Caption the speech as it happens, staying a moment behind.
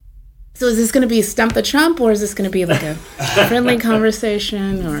So is this going to be Stump the Chump, or is this going to be like a friendly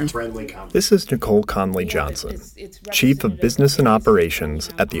conversation? This is Nicole Conley Johnson, Chief of Business and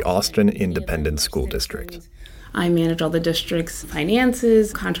Operations at the Austin Independent School District. I manage all the district's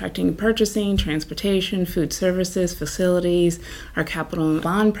finances, contracting and purchasing, transportation, food services, facilities, our capital and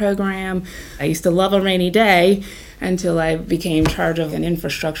bond program. I used to love a rainy day until I became charge of an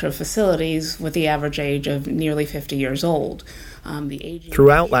infrastructure of facilities with the average age of nearly 50 years old.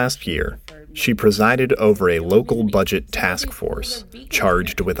 Throughout last year, she presided over a local budget task force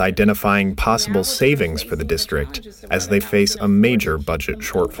charged with identifying possible savings for the district as they face a major budget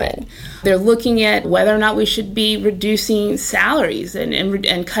shortfall. They're looking at whether or not we should be reducing salaries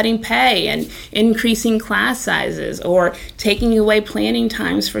and cutting pay and increasing class sizes or taking away planning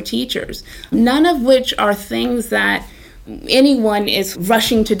times for teachers, none of which are things that anyone is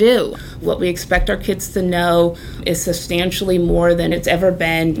rushing to do. What we expect our kids to know is substantially more than it's ever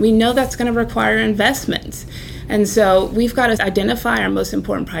been. We know that's going to require investments. And so we've got to identify our most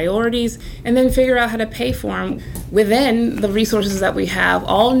important priorities and then figure out how to pay for them within the resources that we have,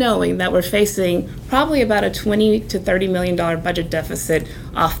 all knowing that we're facing probably about a $20 to $30 million budget deficit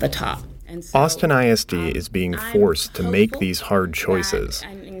off the top. Austin ISD is being forced to make these hard choices,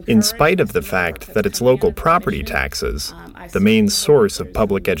 in spite of the fact that its local property taxes, the main source of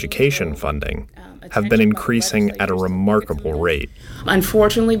public education funding, have been increasing at a remarkable rate.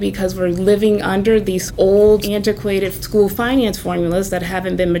 Unfortunately, because we're living under these old, antiquated school finance formulas that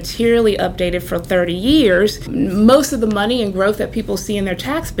haven't been materially updated for 30 years, most of the money and growth that people see in their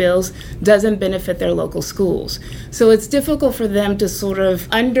tax bills doesn't benefit their local schools. So it's difficult for them to sort of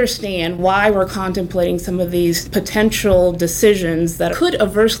understand why we're contemplating some of these potential decisions that could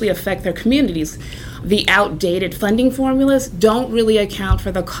adversely affect their communities. The outdated funding formulas don't really account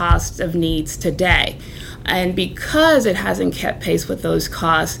for the cost of needs today. And because it hasn't kept pace with those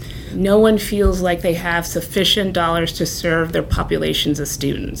costs, no one feels like they have sufficient dollars to serve their populations of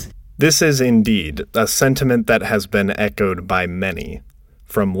students. This is indeed a sentiment that has been echoed by many,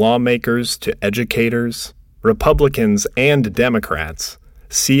 from lawmakers to educators, Republicans and Democrats,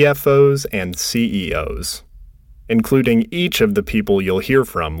 CFOs and CEOs, including each of the people you'll hear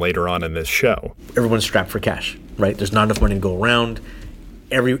from later on in this show. Everyone's strapped for cash, right? There's not enough money to go around.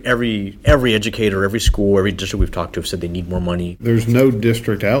 Every educator, every school, every district we've talked to have said they need more money. There's no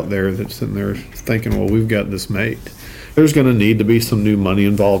district out there that's sitting there thinking, well, we've got this made. There's going to need to be some new money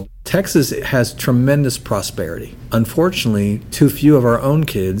involved. Texas has tremendous prosperity. Unfortunately, too few of our own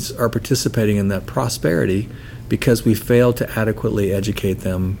kids are participating in that prosperity because we failed to adequately educate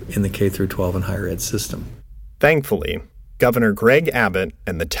them in the K-12 and higher ed system. Thankfully, Governor Greg Abbott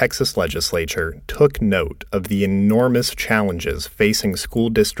and the Texas legislature took note of the enormous challenges facing school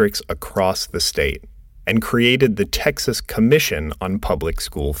districts across the state and created the Texas Commission on Public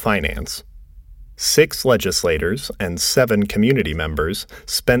School Finance. 6 legislators and 7 community members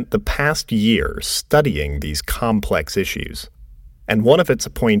spent the past year studying these complex issues, and one of its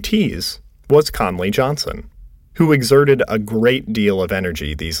appointees was Conley Johnson, who exerted a great deal of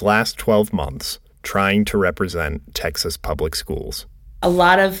energy these last 12 months trying to represent Texas public schools. A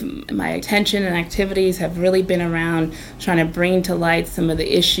lot of my attention and activities have really been around trying to bring to light some of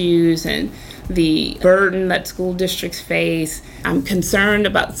the issues and the burden that school districts face. I'm concerned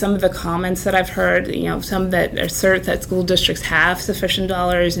about some of the comments that I've heard, some that assert that school districts have sufficient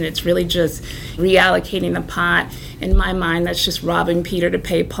dollars and it's really just reallocating the pot. In my mind, that's just robbing Peter to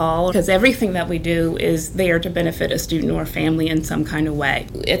pay Paul, because everything that we do is there to benefit a student or family in some kind of way.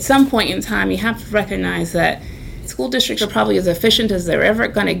 At some point in time, you have to recognize that school districts are probably as efficient as they're ever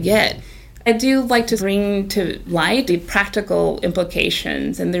going to get. I do like to bring to light the practical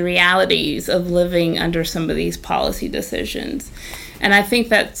implications and the realities of living under some of these policy decisions. And I think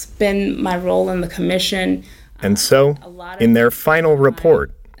that's been my role in the commission. And so, in their final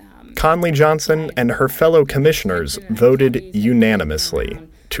report, Conley Johnson and her fellow commissioners voted unanimously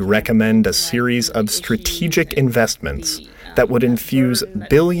to recommend a series of strategic investments that would infuse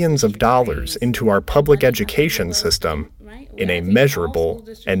billions of dollars into our public education system in a measurable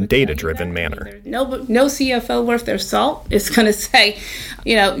and data-driven manner. No CFO worth their salt is going to say,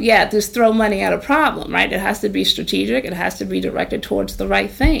 just throw money at a problem, right? It has to be strategic. It has to be directed towards the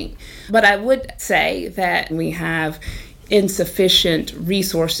right thing. But I would say that we have insufficient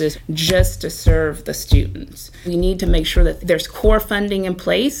resources just to serve the students. We need to make sure that there's core funding in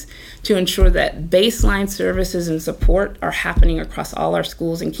place to ensure that baseline services and support are happening across all our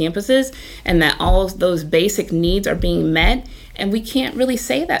schools and campuses, and that all of those basic needs are being met, and we can't really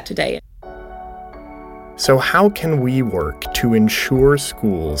say that today. So how can we work to ensure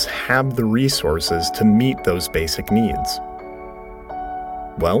schools have the resources to meet those basic needs?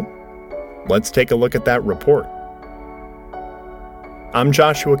 Well, Let's take a look at that report. I'm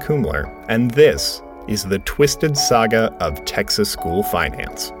Joshua Kumler, and this is the twisted saga of Texas school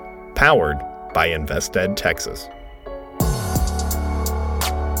finance, powered by InvestEd Texas.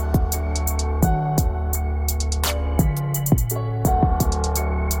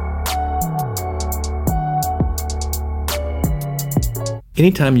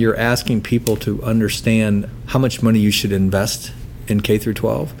 Anytime you're asking people to understand how much money you should invest in K through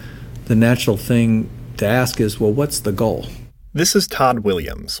 12, the natural thing to ask is, well, what's the goal? This is Todd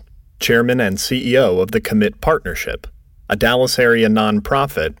Williams, Chairman and CEO of the Commit Partnership, a Dallas area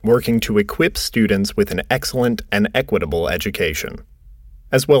nonprofit working to equip students with an excellent and equitable education,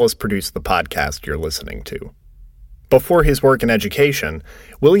 as well as produce the podcast you're listening to. Before his work in education,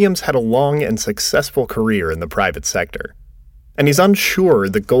 Williams had a long and successful career in the private sector. And he's unsure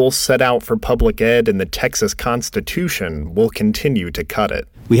the goals set out for public ed in the Texas Constitution will continue to cut it.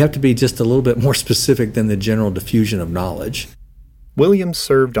 We have to be just a little bit more specific than the general diffusion of knowledge. Williams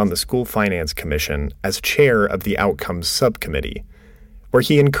served on the School Finance Commission as chair of the Outcomes Subcommittee, where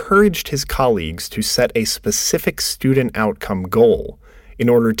he encouraged his colleagues to set a specific student outcome goal in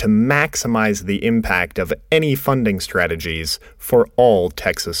order to maximize the impact of any funding strategies for all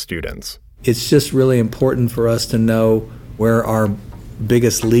Texas students. It's just really important for us to know where our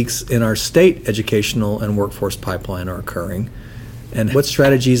biggest leaks in our state educational and workforce pipeline are occurring, and what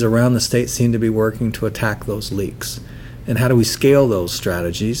strategies around the state seem to be working to attack those leaks, and how do we scale those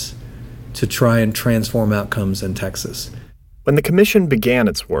strategies to try and transform outcomes in Texas. When the commission began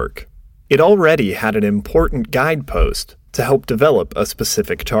its work, it already had an important guidepost to help develop a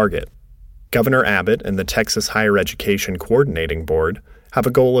specific target. Governor Abbott and the Texas Higher Education Coordinating Board have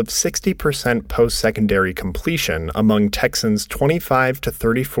a goal of 60% post-secondary completion among Texans 25 to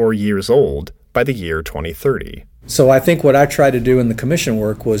 34 years old by the year 2030. So I think what I tried to do in the commission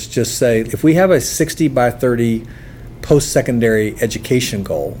work was just say, if we have a 60 by 30 post-secondary education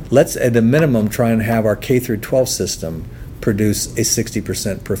goal, let's at a minimum try and have our K through 12 system produce a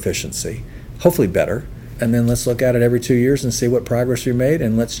 60% proficiency, hopefully better. And then let's look at it every 2 years and see what progress we made,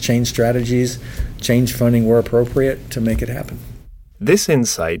 and let's change strategies, change funding where appropriate to make it happen. This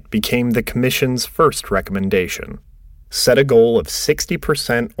insight became the Commission's first recommendation. Set a goal of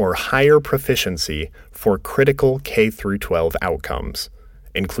 60% or higher proficiency for critical K-12 outcomes,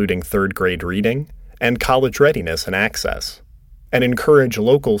 including third grade reading and college readiness and access, and encourage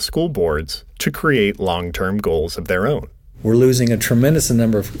local school boards to create long-term goals of their own. We're losing a tremendous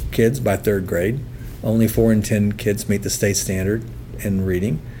number of kids by third grade. Only 4 in 10 kids meet the state standard in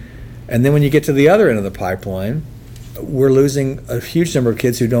reading. And then when you get to the other end of the pipeline, we're losing a huge number of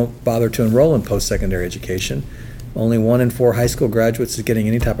kids who don't bother to enroll in post-secondary education. Only 1 in 4 high school graduates is getting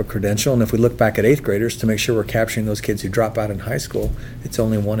any type of credential. And if we look back at 8th graders to make sure we're capturing those kids who drop out in high school, it's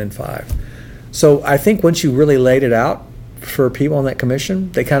only 1 in 5. So I think once you really laid it out for people on that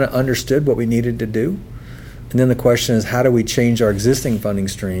commission, they kind of understood what we needed to do. And then the question is, how do we change our existing funding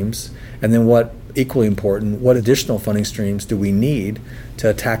streams? And then what, equally important, what additional funding streams do we need to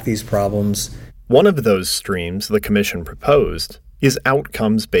attack these problems? One of those streams the Commission proposed is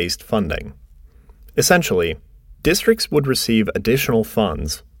outcomes-based funding. Essentially, districts would receive additional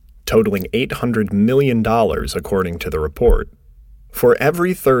funds, totaling $800 million according to the report, for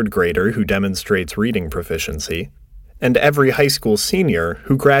every third grader who demonstrates reading proficiency, and every high school senior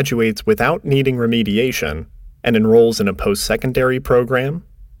who graduates without needing remediation and enrolls in a post-secondary program,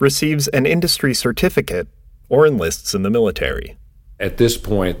 receives an industry certificate, or enlists in the military. At this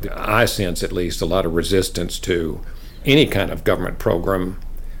point, I sense at least a lot of resistance to any kind of government program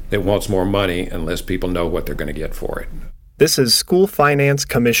that wants more money unless people know what they're going to get for it. This is School Finance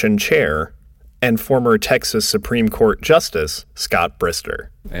Commission Chair and former Texas Supreme Court Justice Scott Brister.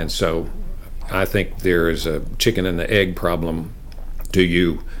 And so I think there is a chicken and the egg problem. Do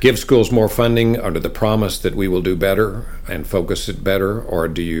you give schools more funding under the promise that we will do better and focus it better, or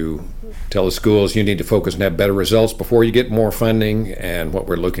do you tell the schools you need to focus and have better results before you get more funding? And what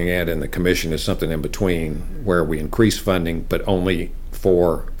we're looking at in the commission is something in between, where we increase funding but only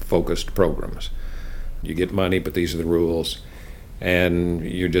for focused programs. You get money, but these are the rules, and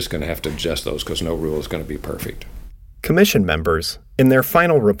you're just going to have to adjust those because no rule is going to be perfect. Commission members, in their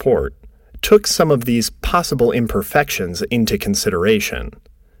final report, took some of these possible imperfections into consideration.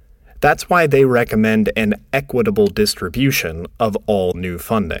 That's why they recommend an equitable distribution of all new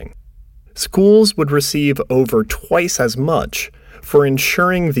funding. Schools would receive over twice as much for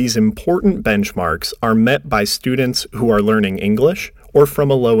ensuring these important benchmarks are met by students who are learning English or from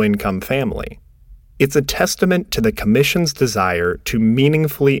a low-income family. It's a testament to the Commission's desire to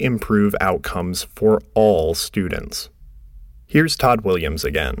meaningfully improve outcomes for all students. Here's Todd Williams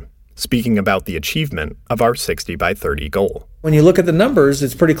again, speaking about the achievement of our 60 by 30 goal. When you look at the numbers,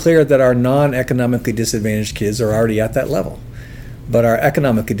 it's pretty clear that our non-economically disadvantaged kids are already at that level. But our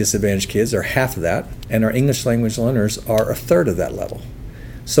economically disadvantaged kids are half of that, and our English language learners are a third of that level.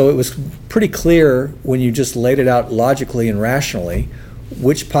 So it was pretty clear when you just laid it out logically and rationally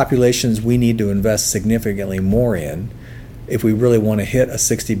which populations we need to invest significantly more in if we really want to hit a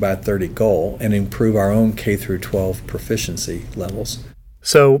 60 by 30 goal and improve our own K through 12 proficiency levels.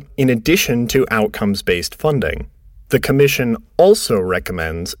 So, in addition to outcomes-based funding, the Commission also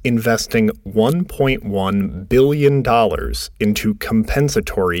recommends investing $1.1 billion into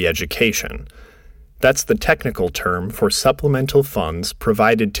compensatory education. That's the technical term for supplemental funds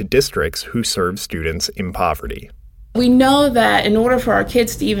provided to districts who serve students in poverty. We know that in order for our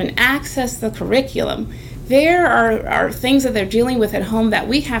kids to even access the curriculum, there are things that they're dealing with at home that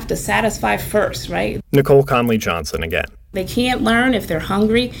we have to satisfy first, right? Nicole Conley Johnson again. They can't learn if they're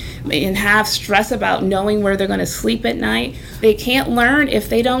hungry and have stress about knowing where they're going to sleep at night. They can't learn if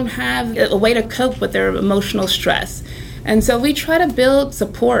they don't have a way to cope with their emotional stress. And so we try to build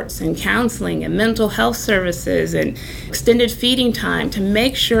supports and counseling and mental health services and extended feeding time to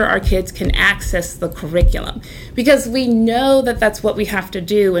make sure our kids can access the curriculum. Because we know that that's what we have to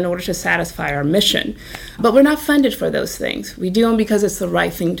do in order to satisfy our mission. But we're not funded for those things. We do them because it's the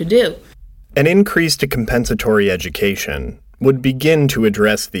right thing to do. An increase to compensatory education would begin to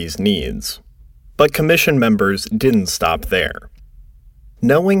address these needs. But Commission members didn't stop there.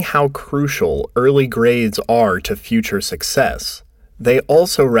 Knowing how crucial early grades are to future success, they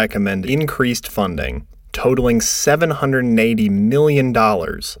also recommend increased funding, totaling $780 million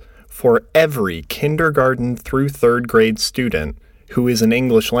for every kindergarten through third grade student who is an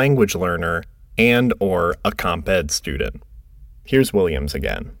English language learner and/or a comp ed student. Here's Williams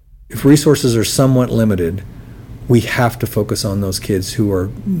again. If resources are somewhat limited, we have to focus on those kids who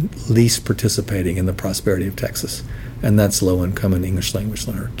are least participating in the prosperity of Texas, and that's low-income and English language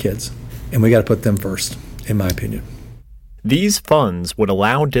learner kids. And we got to put them first, in my opinion. These funds would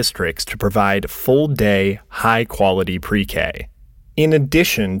allow districts to provide full-day, high-quality pre-K, in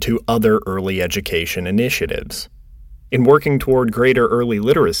addition to other early education initiatives. In working toward greater early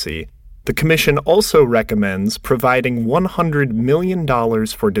literacy, the Commission also recommends providing $100 million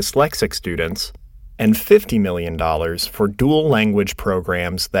for dyslexic students and $50 million for dual language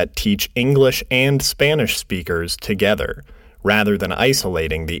programs that teach English and Spanish speakers together, rather than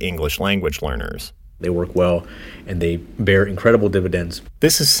isolating the English language learners. They work well, and they bear incredible dividends.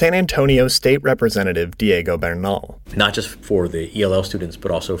 This is San Antonio State Representative Diego Bernal. Not just for the ELL students, but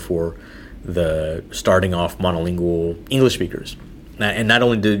also for the starting off monolingual English speakers. And not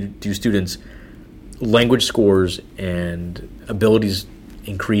only do students' language scores and abilities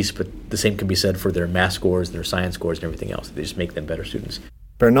increase, but the same can be said for their math scores, their science scores, and everything else. They just make them better students.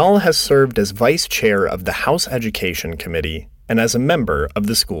 Bernal has served as vice chair of the House Education Committee and as a member of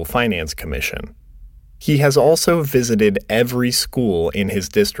the School Finance Commission. He has also visited every school in his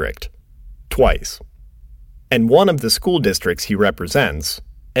district, twice. And one of the school districts he represents,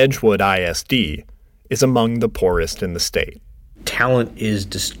 Edgewood ISD, is among the poorest in the state. Talent is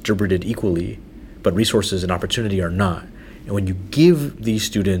distributed equally, but resources and opportunity are not. And when you give these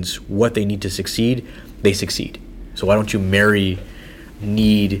students what they need to succeed, they succeed. So why don't you marry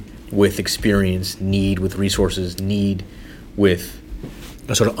need with experience, need with resources, need with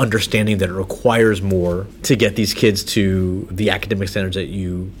a sort of understanding that it requires more to get these kids to the academic standards that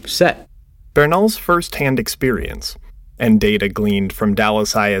you set. Bernal's firsthand experience and data gleaned from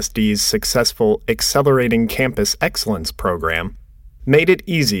Dallas ISD's successful Accelerating Campus Excellence program made it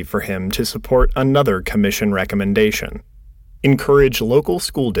easy for him to support another commission recommendation: encourage local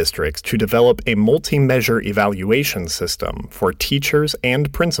school districts to develop a multi-measure evaluation system for teachers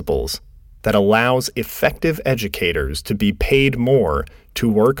and principals that allows effective educators to be paid more to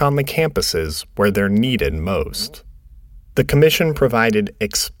work on the campuses where they're needed most. The Commission provided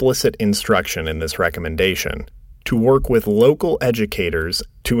explicit instruction in this recommendation to work with local educators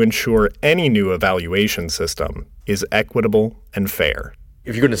to ensure any new evaluation system is equitable and fair.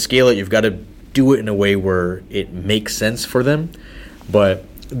 If you're going to scale it, you've got to do it in a way where it makes sense for them. But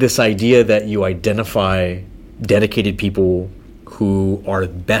this idea that you identify dedicated people who are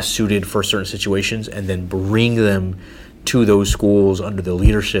best suited for certain situations and then bring them to those schools under the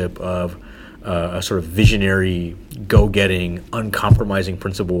leadership of a sort of visionary, go-getting, uncompromising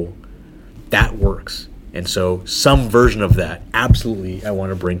principal, that works. And so some version of that, absolutely, I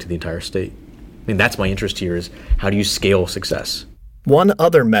want to bring to the entire state. I mean, that's my interest here, is how do you scale success? One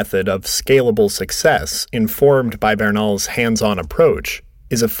other method of scalable success, informed by Bernal's hands-on approach,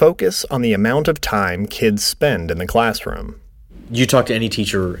 is a focus on the amount of time kids spend in the classroom. You talk to any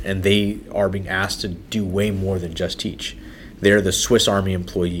teacher, and they are being asked to do way more than just teach. They're the Swiss Army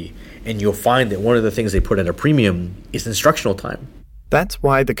employee. And you'll find that one of the things they put at a premium is instructional time. That's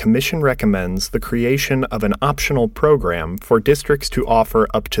why the Commission recommends the creation of an optional program for districts to offer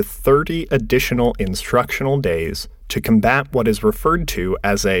up to 30 additional instructional days to combat what is referred to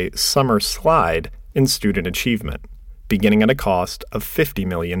as a summer slide in student achievement, beginning at a cost of $50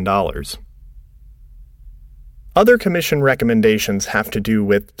 million. Other Commission recommendations have to do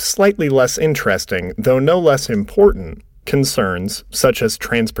with slightly less interesting, though no less important, concerns such as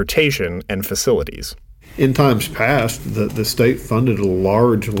transportation and facilities. In times past, the state funded a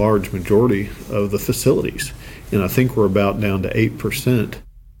large majority of the facilities, and I think we're about down to 8%.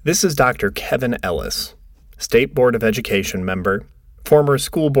 This is Dr. Kevin Ellis, State Board of Education member, former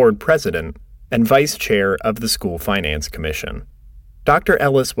school board president, and vice chair of the School Finance Commission. Dr.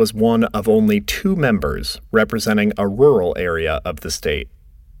 Ellis was one of only 2 members representing a rural area of the state,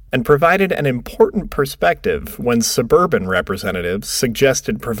 and provided an important perspective when suburban representatives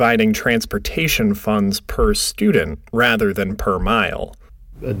suggested providing transportation funds per student rather than per mile.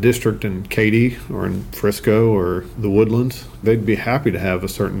 A district in Katy or in Frisco or the Woodlands, they'd be happy to have a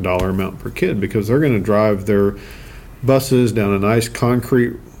certain dollar amount per kid because they're going to drive their buses down a nice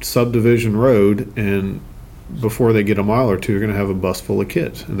concrete subdivision road, and before they get a mile or two, they're going to have a bus full of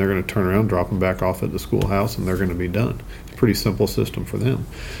kids, and they're going to turn around, drop them back off at the schoolhouse, and they're going to be done. It's a pretty simple system for them.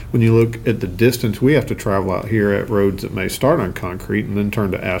 When you look at the distance we have to travel out here at roads that may start on concrete and then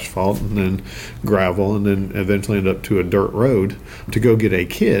turn to asphalt and then gravel and then eventually end up to a dirt road to go get a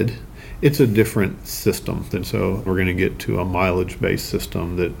kid, it's a different system. And so we're going to get to a mileage-based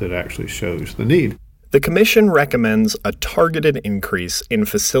system that actually shows the need. The Commission recommends a targeted increase in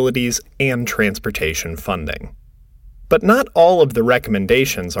facilities and transportation funding. But not all of the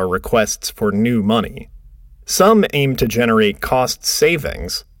recommendations are requests for new money. Some aim to generate cost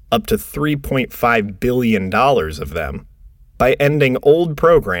savings, up to $3.5 billion of them, by ending old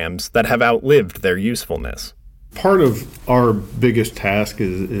programs that have outlived their usefulness. Part of our biggest task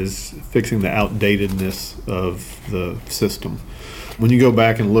is fixing the outdatedness of the system. When you go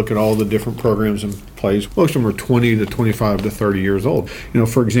back and look at all the different programs in place, most of them are 20 to 25 to 30 years old.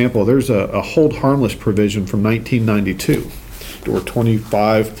 For example, there's a hold harmless provision from 1992. We're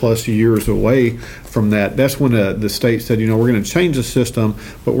 25 plus years away from that. That's when the state said, we're going to change the system,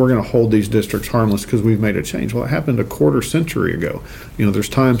 but we're going to hold these districts harmless because we've made a change. Well, it happened a quarter century ago. There's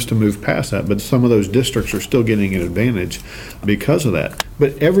times to move past that, but some of those districts are still getting an advantage because of that.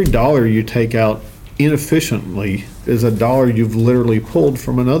 But every dollar you take out inefficiently is a dollar you've literally pulled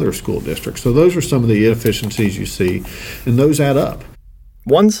from another school district. So those are some of the inefficiencies you see, and those add up.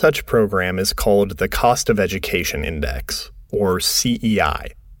 One such program is called the Cost of Education Index, or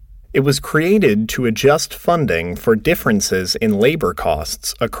CEI. It was created to adjust funding for differences in labor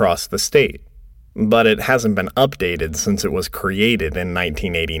costs across the state, but it hasn't been updated since it was created in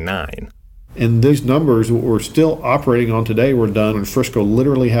 1989. And these numbers we're still operating on today were done when Frisco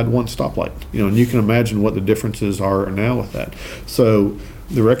literally had one stoplight. And you can imagine what the differences are now with that. So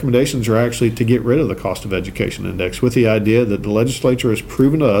the recommendations are actually to get rid of the Cost of Education Index with the idea that the legislature has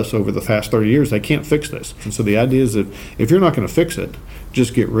proven to us over the past 30 years they can't fix this. And so the idea is that if you're not going to fix it,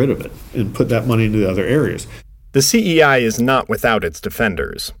 just get rid of it and put that money into the other areas. The CEI is not without its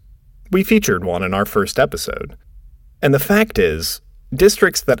defenders. We featured one in our first episode. And the fact is,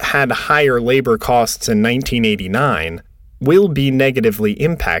 districts that had higher labor costs in 1989 will be negatively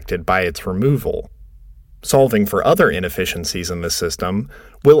impacted by its removal. Solving for other inefficiencies in the system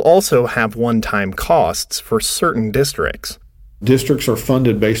will also have one-time costs for certain districts. Districts are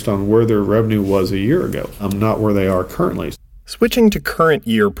funded based on where their revenue was a year ago, not where they are currently. Switching to current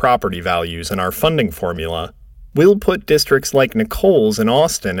year property values in our funding formula will put districts like Nichols and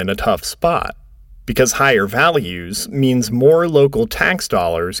Austin in a tough spot, because higher values means more local tax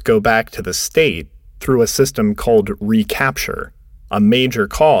dollars go back to the state through a system called recapture, a major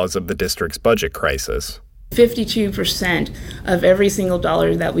cause of the district's budget crisis. 52% of every single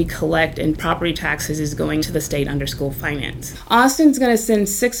dollar that we collect in property taxes is going to the state under school finance. Austin's going to send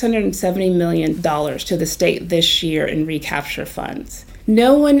 $670 million to the state this year in recapture funds.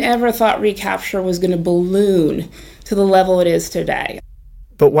 No one ever thought recapture was going to balloon to the level it is today.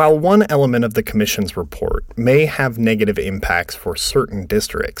 But while one element of the Commission's report may have negative impacts for certain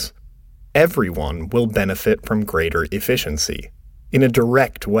districts, everyone will benefit from greater efficiency in a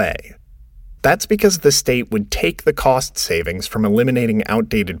direct way. That's because the state would take the cost savings from eliminating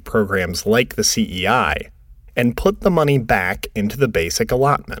outdated programs like the CEI and put the money back into the basic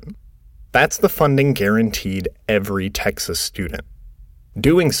allotment. That's the funding guaranteed every Texas student.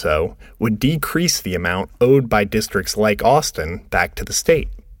 Doing so would decrease the amount owed by districts like Austin back to the state.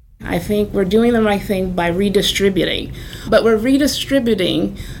 I think we're doing the right thing by redistributing, but we're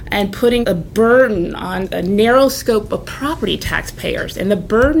redistributing and putting a burden on a narrow scope of property taxpayers, and the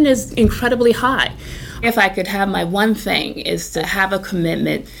burden is incredibly high. If I could have my one thing is to have a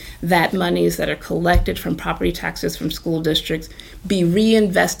commitment that monies that are collected from property taxes from school districts be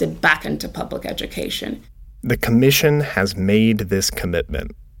reinvested back into public education. The Commission has made this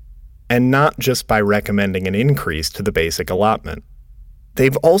commitment, and not just by recommending an increase to the basic allotment.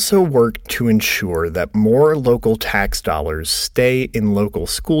 They've also worked to ensure that more local tax dollars stay in local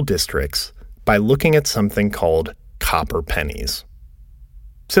school districts by looking at something called copper pennies.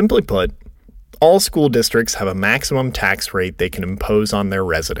 Simply put, all school districts have a maximum tax rate they can impose on their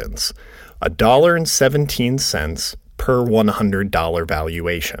residents, $1.17 per $100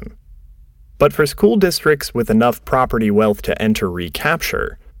 valuation. But for school districts with enough property wealth to enter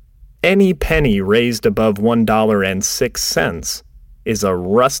recapture, any penny raised above $1.06 is a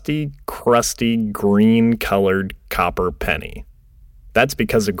rusty, crusty, green-colored copper penny. That's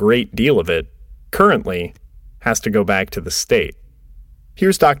because a great deal of it, currently, has to go back to the state.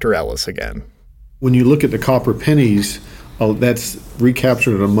 Here's Dr. Ellis again. When you look at the copper pennies, that's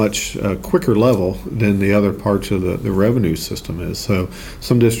recaptured at a much quicker level than the other parts of the revenue system is. So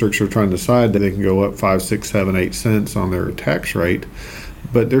some districts are trying to decide that they can go up 5, 6, 7, 8 cents on their tax rate,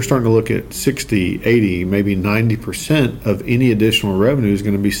 but they're starting to look at 60, 80, maybe 90% of any additional revenue is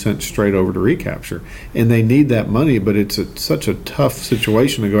going to be sent straight over to recapture. And they need that money, but it's such a tough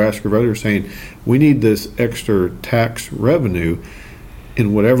situation to go ask your voters saying, we need this extra tax revenue.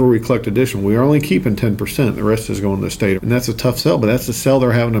 In whatever we collect additional, we are only keeping 10%. The rest is going to the state. And that's a tough sell, but that's the sell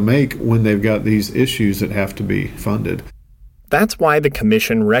they're having to make when they've got these issues that have to be funded. That's why the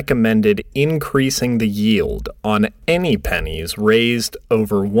Commission recommended increasing the yield on any pennies raised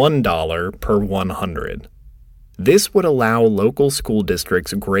over $1 per 100. This would allow local school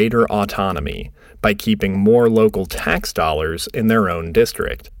districts greater autonomy by keeping more local tax dollars in their own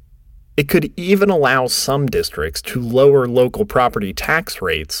district. It could even allow some districts to lower local property tax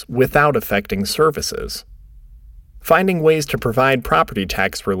rates without affecting services. Finding ways to provide property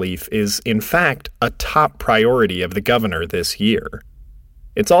tax relief is, in fact, a top priority of the governor this year.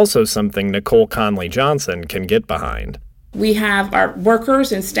 It's also something Nicole Conley Johnson can get behind. We have our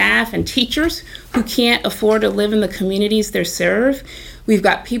workers and staff and teachers who can't afford to live in the communities they serve. We've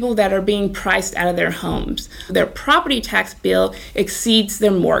got people that are being priced out of their homes. Their property tax bill exceeds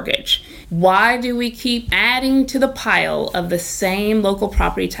their mortgage. Why do we keep adding to the pile of the same local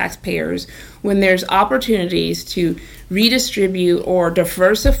property taxpayers when there's opportunities to redistribute or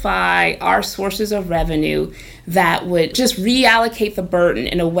diversify our sources of revenue that would just reallocate the burden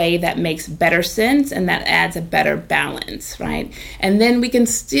in a way that makes better sense and that adds a better balance, right? And then we can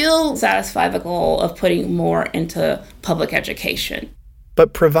still satisfy the goal of putting more into public education.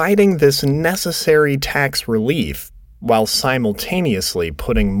 But providing this necessary tax relief while simultaneously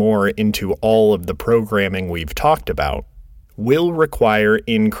putting more into all of the programming we've talked about will require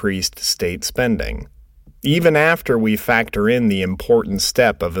increased state spending, even after we factor in the important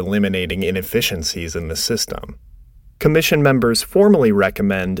step of eliminating inefficiencies in the system. Commission members formally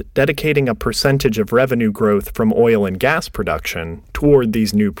recommend dedicating a percentage of revenue growth from oil and gas production toward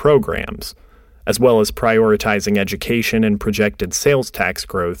these new programs, as well as prioritizing education and projected sales tax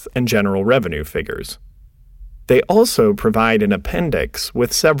growth and general revenue figures. They also provide an appendix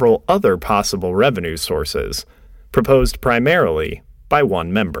with several other possible revenue sources, proposed primarily by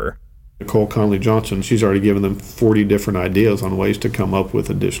one member. Nicole Conley Johnson, she's already given them 40 different ideas on ways to come up with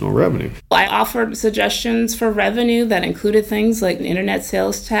additional revenue. I offered suggestions for revenue that included things like internet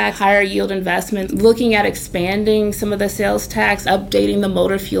sales tax, higher yield investment, looking at expanding some of the sales tax, updating the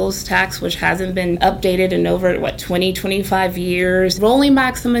motor fuels tax, which hasn't been updated in over, 25 years, rolling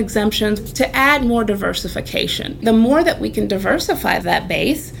back some exemptions to add more diversification. The more that we can diversify that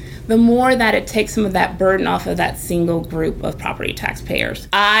base, the more that it takes some of that burden off of that single group of property taxpayers.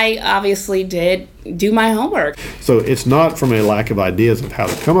 I obviously did do my homework. So it's not from a lack of ideas of how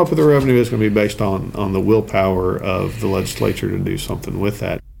to come up with the revenue. It's going to be based on the willpower of the legislature to do something with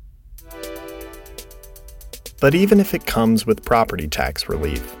that. But even if it comes with property tax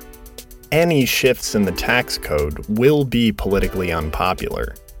relief, any shifts in the tax code will be politically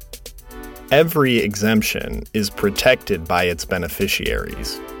unpopular. Every exemption is protected by its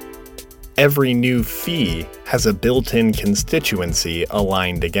beneficiaries. Every new fee has a built-in constituency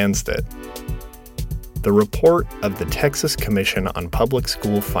aligned against it. The report of the Texas Commission on Public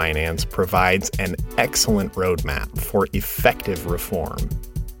School Finance provides an excellent roadmap for effective reform.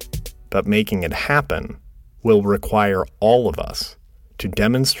 But making it happen will require all of us to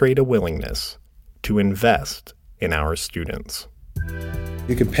demonstrate a willingness to invest in our students.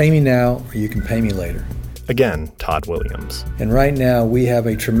 You can pay me now or you can pay me later. Again, Todd Williams. And right now we have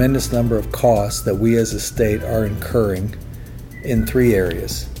a tremendous number of costs that we as a state are incurring in 3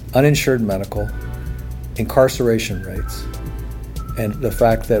 areas: uninsured medical, incarceration rates, and the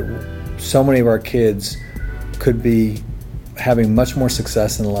fact that so many of our kids could be having much more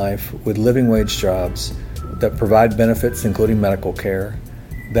success in life with living wage jobs that provide benefits, including medical care,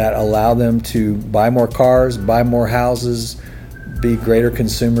 that allow them to buy more cars, buy more houses, be greater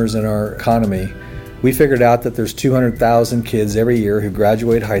consumers in our economy. We figured out that there's 200,000 kids every year who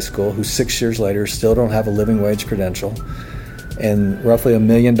graduate high school who 6 years later still don't have a living wage credential. And roughly $1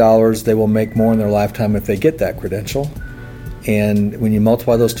 million they will make more in their lifetime if they get that credential. And when you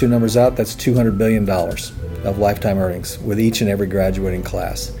multiply those two numbers out, that's $200 billion of lifetime earnings with each and every graduating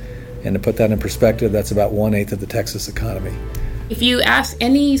class. And to put that in perspective, that's about 1/8 of the Texas economy. If you ask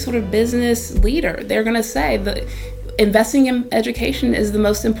any sort of business leader, they're going to say that investing in education is the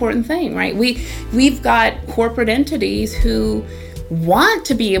most important thing, right? We've got corporate entities who want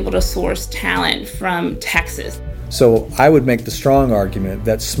to be able to source talent from Texas. So I would make the strong argument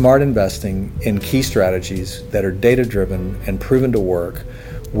that smart investing in key strategies that are data-driven and proven to work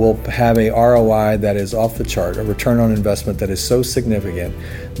will have a ROI that is off the chart, a return on investment that is so significant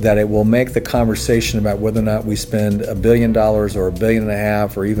that it will make the conversation about whether or not we spend $1 billion or $1.5 billion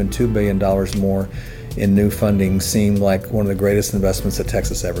or even $2 billion more in new funding seem like one of the greatest investments that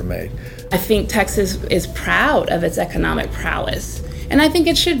Texas ever made. I think Texas is proud of its economic prowess. And I think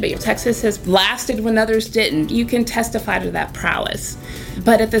it should be. Texas has lasted when others didn't. You can testify to that prowess.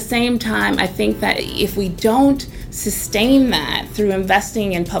 But at the same time, I think that if we don't sustain that through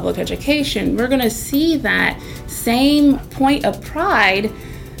investing in public education, we're going to see that same point of pride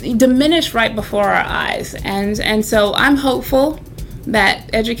diminish right before our eyes. And so I'm hopeful that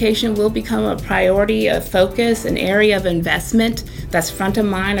education will become a priority, a focus, an area of investment that's front of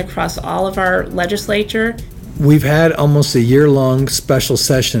mind across all of our legislature. We've had almost a year-long special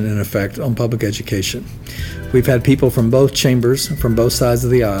session, in effect, on public education. We've had people from both chambers, from both sides of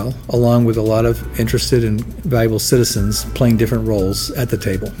the aisle, along with a lot of interested and valuable citizens playing different roles at the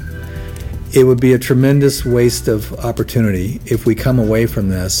table. It would be a tremendous waste of opportunity if we come away from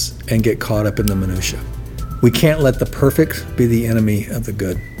this and get caught up in the minutia. We can't let the perfect be the enemy of the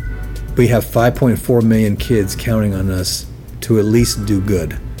good. We have 5.4 million kids counting on us to at least do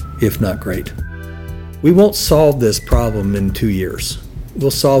good, if not great. We won't solve this problem in 2 years. We'll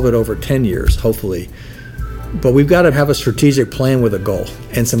solve it over 10 years, hopefully. But we've got to have a strategic plan with a goal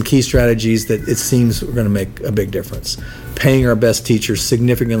and some key strategies that it seems are going to make a big difference. Paying our best teachers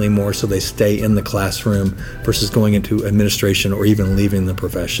significantly more so they stay in the classroom versus going into administration or even leaving the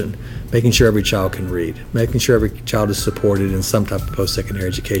profession. Making sure every child can read. Making sure every child is supported in some type of post-secondary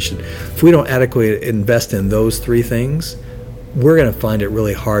education. If we don't adequately invest in those 3 things, we're going to find it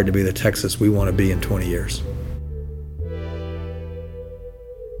really hard to be the Texas we want to be in 20 years.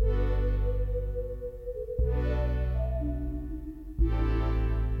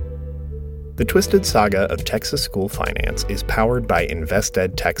 The Twisted Saga of Texas School Finance is powered by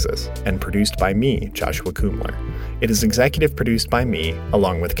InvestEd Texas and produced by me, Joshua Kumler. It is executive produced by me,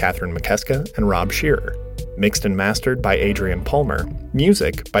 along with Catherine McKeska and Rob Shearer. Mixed and mastered by Adrian Palmer.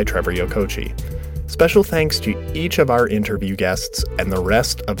 Music by Trevor Yokochi. Special thanks to each of our interview guests and the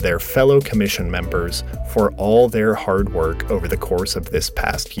rest of their fellow commission members for all their hard work over the course of this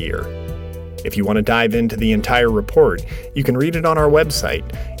past year. If you want to dive into the entire report, you can read it on our website,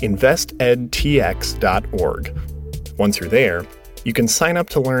 investedtx.org. Once you're there, you can sign up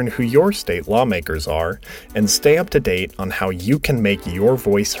to learn who your state lawmakers are and stay up to date on how you can make your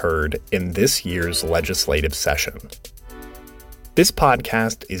voice heard in this year's legislative session. This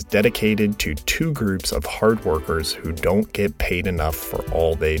podcast is dedicated to 2 groups of hard workers who don't get paid enough for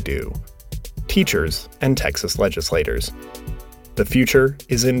all they do: teachers and Texas legislators. The future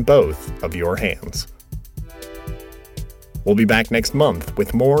is in both of your hands. We'll be back next month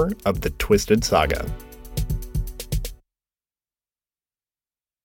with more of the Twisted Saga.